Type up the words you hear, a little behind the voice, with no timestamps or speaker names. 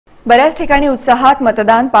बऱ्याच ठिकाणी उत्साहात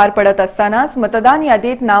मतदान पार पडत असतानाच मतदान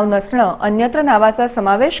यादीत नाव नसणं, अन्यत्र नावाचा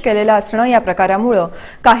समावेश केलेला असणं या प्रकारामुळे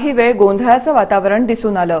काही वेळ गोंधळाचं वातावरण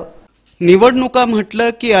दिसून आलं। निवडणुका म्हटलं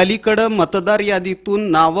की अलीकडे मतदार यादीतून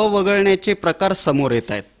नावं वगळण्याचे प्रकार समोर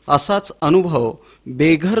येत आहेत। असाच अनुभव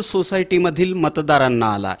बेघर सोसायटीमधील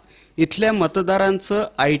मतदारांना आला। इथल्या मतदारांचं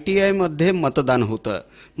ITI मध्ये मतदान होतं,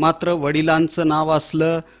 मात्र वडिलांचं नाव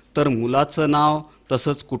असलं तर मुलाचं नाव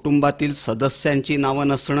तसंच कुटुंबातील सदस्यांची नावं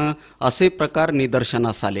नसणं असे प्रकार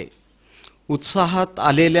निदर्शनास आले। उत्साहात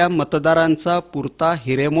आलेल्या मतदारांचा पुरता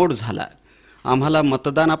हिरेमोड झाला। आम्हाला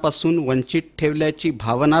मतदानापासून वंचित ठेवल्याची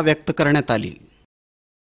भावना व्यक्त करण्यात आली।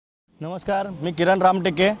 नमस्कार, मी किरण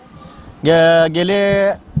रामटेके।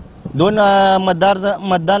 गेले 2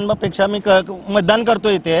 मतदानपेक्षा मी मतदान करतो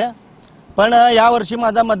इथे, पण या वर्षी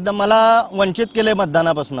माझा मला वंचित केले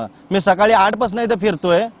मतदानापासून। मी सकाळी 8 पासून इथे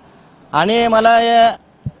फिरतोय आणि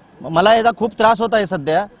मला याचा खूप त्रास होत आहे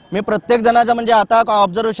सध्या। मी प्रत्येक जणाचा म्हणजे आता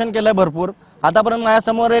ऑब्झर्वेशन केलंय भरपूर। आतापर्यंत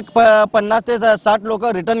माझ्यासमोर एक 50 ते 60 लोक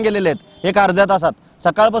रिटर्न गेलेले आहेत एक अर्ध्या तासात।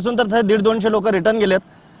 सकाळपासून तर 150-200 लोक रिटर्न गेलेत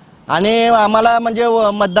आणि आम्हाला म्हणजे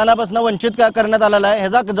मतदानापासून वंचित करण्यात आलेला आहे।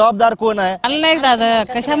 ह्याचा जबाबदार कोण आहे? आलं नाही दादा,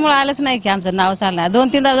 कशामुळे आलंच नाही की आमचं नाव चाललं।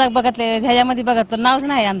 2-3 बघितले, ह्याच्यामध्ये बघितलं नावच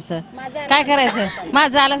नाही आमचं। काय करायचं?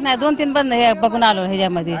 माझं आलंच नाही। 2-3 बंद बघून आलो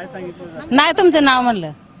ह्याच्यामध्ये, नाही तुमचं नाव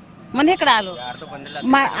म्हणलं म्हणून इकडे आलो।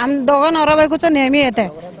 आम दोघं नवरा बायकोचं नेहमी येत आहे।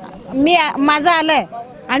 माझं आलंय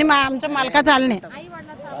आणि आमच्या मालकाचं आलं नाही।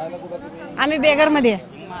 आम्ही बेगरमध्ये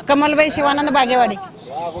कमलबाई शिवानंद बागेवाडी।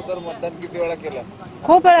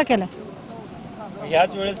 खूप वेळा केलं।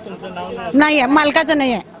 याच वेळेस तुमचं नाव नाही, मालकाचं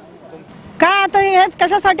नाही आहे। काय आता हेच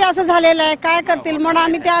कशासाठी असं झालेलं आहे, काय करतील म्हणून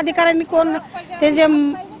आम्ही त्या अधिकाऱ्यांनी कोण ते जे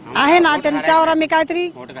आहे ना त्यांच्यावर आम्ही काहीतरी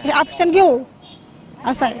ऑप्शन घेऊ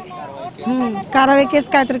असं आहे। कारवाई केस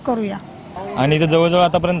काहीतरी करूया। आणि इथे जवळजवळ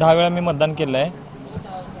आतापर्यंत 10 वेळा मी मतदान केलं आहे।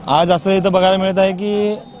 आज असं इथं बघायला मिळत आहे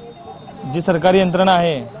की जी सरकारी यंत्रणा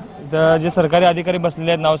आहे, तर जे सरकारी अधिकारी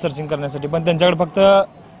बसलेले आहेत नाव सर्चिंग करण्यासाठी, पण त्यांच्याकडे फक्त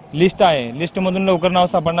लिस्ट आहे। लिस्टमधून लवकर नाव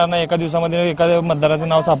सापडणार नाही, एका दिवसामध्ये एका मतदाराचं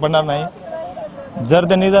नाव सापडणार नाही। जर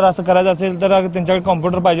त्यांनी असं करायचं असेल तर त्यांच्याकडे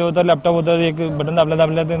कॉम्प्युटर पाहिजे होतं, लॅपटॉप होतं, एक बटन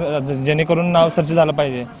दाबल्या जेणेकरून नाव सर्च झालं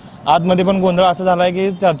पाहिजे। आतमध्ये पण गोंधळ असा झाला आहे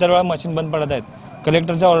की 4-4 वेळा मशीन बंद पडत आहेत।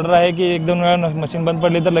 कलेक्टरचा ऑर्डर आहे की 1-2 वेळा मशीन बंद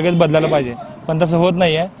पडली तर लगेच बदलायला पाहिजे, पण तसं होत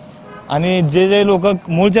नाही आहे। आणि जे लोक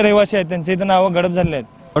मूळचे रहिवासी आहेत त्यांचे इथं नावं गडप झाले आहेत।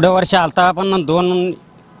 एवढे वर्ष आलता पण 2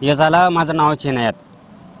 याला माझं नाव चेन आहे।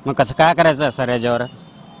 मग कसं काय करायचं सर? याच्यावर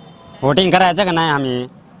वोटिंग करायचं का नाही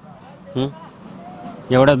आम्ही?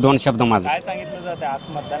 एवढं 2 शब्द माझं काय सांगितलं जातं आत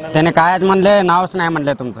मतदानाला? त्याने काय म्हणले, नावच नाही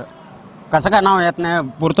म्हणले तुमचं। कसं काय नाव येत नाही?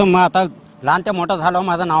 पुरतं मग आता लहान ते मोठं झालं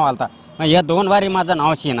माझं नाव आलता, मग या 2 बारी माझं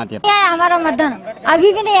नाव येण्यात येत। हमारा मतदान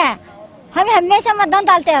अभी भी नहीं आया। हम हमेशा मतदान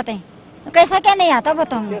डालते आते हैं, कैसा क्या नहीं आता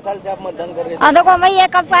बताओ। साल से आप मतदान कर रहे हाँ देखो मैं ये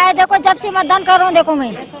कब आया, देखो जब से मतदान कर रहा हूँ देखो मैं।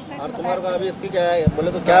 और तुम्हारे को अभी इसकी क्या है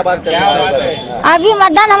बोले तो क्या बात कर रहे हैं? अभी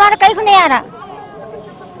मतदान हमारा कहीं को नहीं आ रहा।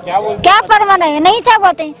 क्या फरमा नहीं था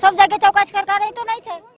बोलते, सब जगह चौकस कर रहे तो नहीं थे।